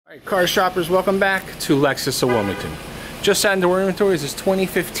Alright, car shoppers, welcome back to Lexus of Wilmington. Just added to our inventory is this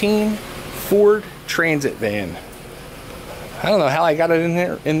 2015 Ford Transit van. I don't know how I got it in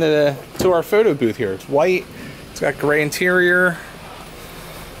here to our photo booth here. It's white, it's got gray interior,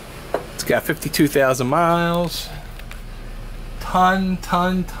 it's got 52,000 miles, ton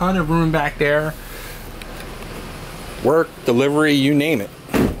of room back there. Work, delivery, you name it.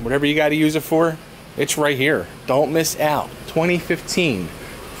 Whatever you got to use it for, it's right here. Don't miss out. 2015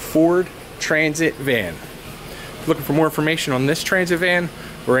 Ford Transit van. Looking for more information on this Transit van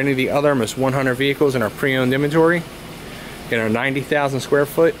or any of the other almost 100 vehicles in our pre-owned inventory in our 90,000 square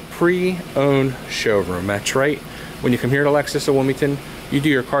foot pre-owned showroom. That's right. When you come here to Lexus of Wilmington, you do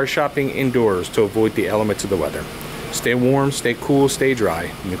your car shopping indoors to avoid the elements of the weather. Stay warm, stay cool, stay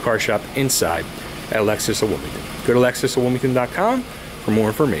dry. And you car shop inside at Lexus of Wilmington. Go to lexusofwilmington.com for more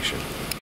information.